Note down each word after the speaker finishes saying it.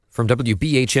From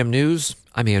WBHM News,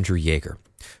 I'm Andrew Yeager.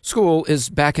 School is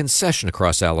back in session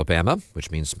across Alabama,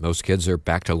 which means most kids are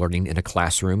back to learning in a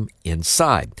classroom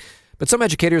inside. But some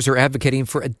educators are advocating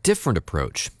for a different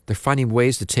approach. They're finding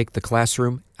ways to take the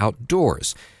classroom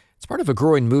outdoors. It's part of a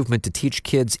growing movement to teach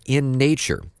kids in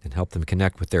nature and help them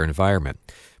connect with their environment.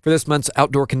 For this month's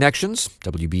Outdoor Connections,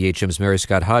 WBHM's Mary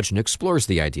Scott Hodgson explores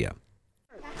the idea.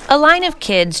 A line of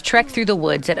kids trek through the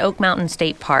woods at Oak Mountain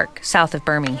State Park, south of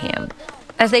Birmingham.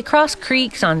 As they cross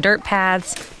creeks on dirt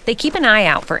paths, they keep an eye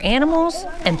out for animals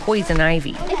and poison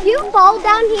ivy. If you fall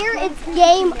down here, it's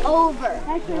game over.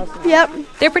 Yep.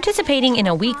 They're participating in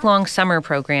a week-long summer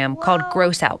program called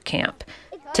Gross Out Camp.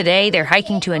 Today, they're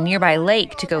hiking to a nearby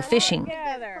lake to go fishing.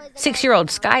 6-year-old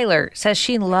Skylar says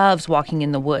she loves walking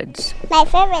in the woods. My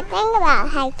favorite thing about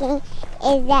hiking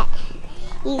is that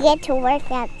you get to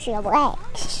work out your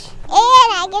legs. And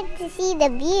I get to see the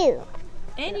view.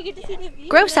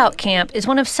 Gross Out Camp is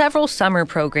one of several summer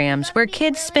programs where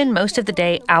kids spend most of the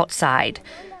day outside.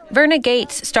 Verna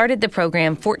Gates started the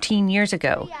program 14 years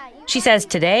ago. She says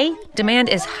today, demand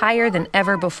is higher than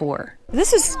ever before.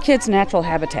 This is kids' natural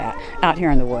habitat out here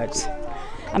in the woods.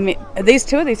 I mean,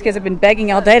 two of these kids have been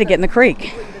begging all day to get in the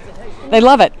creek. They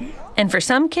love it. And for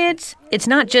some kids, it's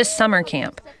not just summer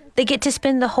camp. They get to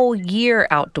spend the whole year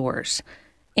outdoors.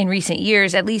 In recent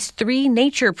years, at least 3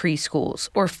 nature preschools,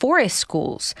 or forest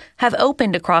schools, have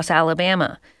opened across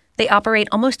Alabama. They operate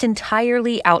almost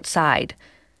entirely outside.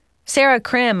 Sarah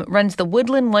Krim runs the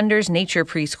Woodland Wonders Nature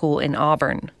Preschool in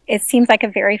Auburn. It seems like a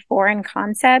very foreign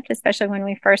concept, especially when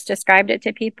we first described it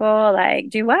to people, like,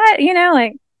 do what?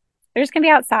 They're just going to be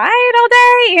outside all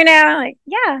day,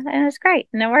 yeah, and it's great,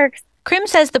 and it works. Krim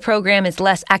says the program is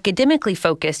less academically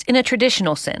focused in a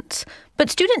traditional sense,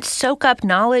 but students soak up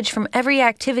knowledge from every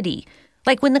activity.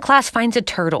 Like when the class finds a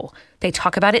turtle, they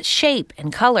talk about its shape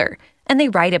and color, and they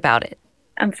write about it.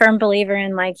 I'm a firm believer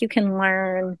in, you can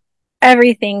learn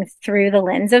everything through the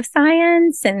lens of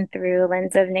science and through the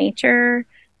lens of nature.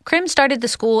 Krim started the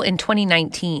school in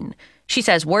 2019. She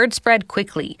says word spread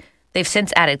quickly. They've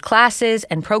since added classes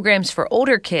and programs for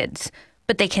older kids,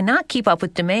 but they cannot keep up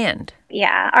with demand.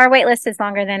 Yeah, our wait list is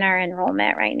longer than our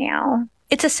enrollment right now.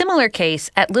 It's a similar case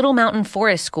at Little Mountain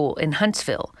Forest School in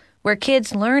Huntsville, where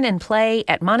kids learn and play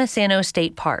at Montesano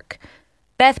State Park.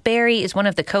 Beth Berry is one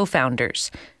of the co-founders.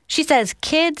 She says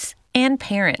kids and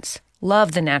parents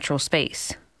love the natural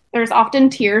space. There's often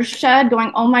tears shed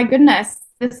going, oh my goodness,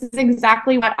 this is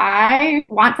exactly what I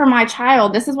want for my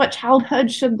child. This is what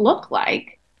childhood should look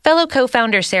like. Fellow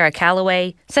co-founder Sarah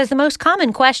Calloway says the most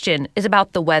common question is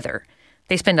about the weather.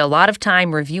 They spend a lot of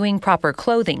time reviewing proper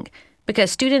clothing because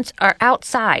students are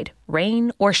outside,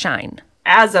 rain or shine.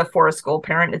 As a forest school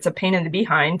parent, it's a pain in the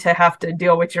behind to have to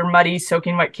deal with your muddy,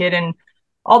 soaking wet kid and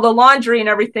all the laundry and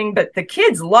everything, but the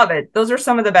kids love it. Those are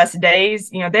some of the best days.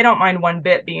 They don't mind one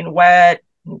bit being wet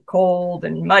and cold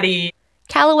and muddy.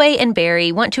 Calloway and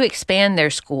Berry want to expand their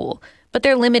school, but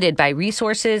they're limited by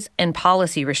resources and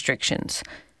policy restrictions.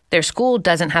 Their school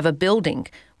doesn't have a building,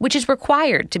 which is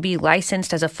required to be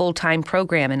licensed as a full-time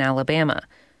program in Alabama.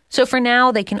 So for now,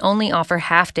 they can only offer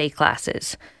half-day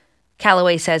classes.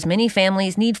 Calloway says many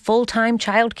families need full-time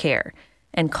childcare,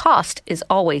 and cost is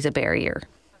always a barrier.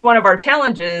 One of our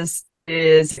challenges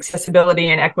is accessibility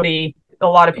and equity. A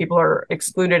lot of people are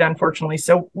excluded, unfortunately.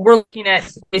 So we're looking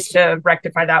at ways to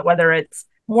rectify that, whether it's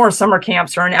more summer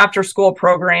camps or an after-school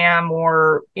program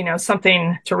or,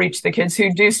 something to reach the kids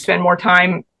who do spend more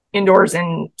time indoors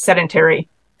and sedentary.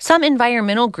 Some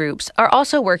environmental groups are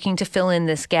also working to fill in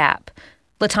this gap.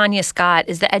 LaTanya Scott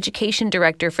is the education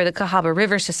director for the Cahaba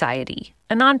River Society,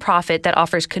 a nonprofit that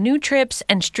offers canoe trips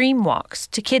and stream walks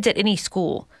to kids at any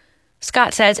school.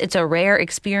 Scott says it's a rare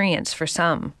experience for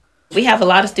some. We have a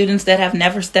lot of students that have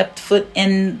never stepped foot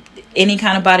in any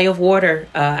kind of body of water.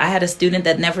 I had a student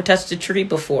that never touched a tree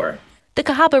before. The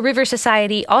Cahaba River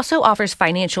Society also offers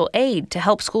financial aid to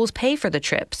help schools pay for the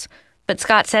trips. But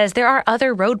Scott says there are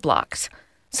other roadblocks.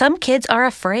 Some kids are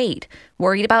afraid,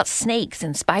 worried about snakes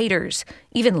and spiders,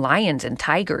 even lions and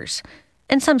tigers.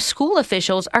 And some school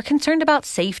officials are concerned about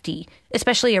safety,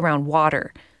 especially around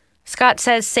water. Scott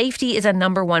says safety is a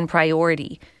number one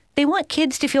priority. They want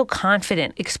kids to feel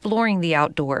confident exploring the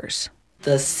outdoors.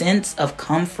 The sense of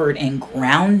comfort and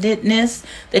groundedness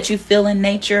that you feel in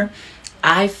nature,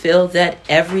 I feel that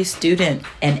every student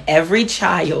and every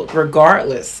child,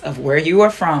 regardless of where you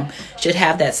are from, should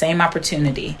have that same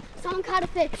opportunity. Someone caught a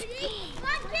fish.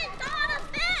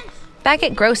 Back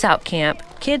at Gross Out Camp,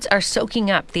 kids are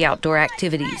soaking up the outdoor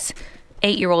activities.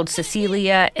 8-year-old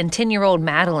Cecilia and 10-year-old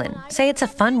Madeline say it's a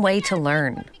fun way to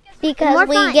learn. because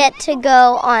we get to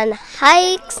go on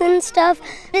hikes and stuff.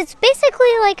 It's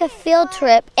basically like a field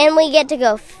trip, and we get to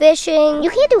go fishing. You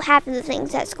can't do half of the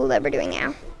things at school that we're doing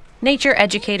now. Nature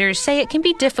educators say it can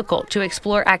be difficult to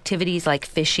explore activities like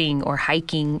fishing or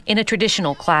hiking in a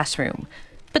traditional classroom.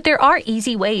 But there are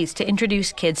easy ways to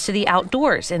introduce kids to the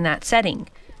outdoors in that setting.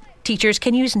 Teachers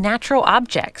can use natural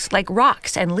objects like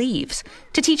rocks and leaves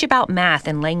to teach about math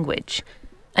and language.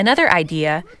 Another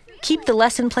idea, keep the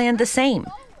lesson plan the same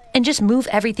and just move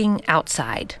everything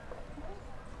outside.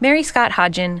 Mary Scott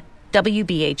Hodgen,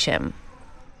 WBHM.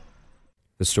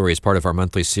 The story is part of our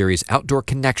monthly series, Outdoor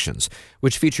Connections,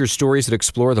 which features stories that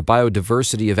explore the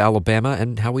biodiversity of Alabama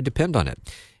and how we depend on it.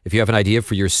 If you have an idea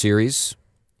for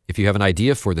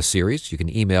the series, you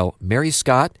can email Mary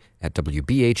Scott at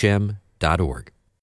WBHM.org.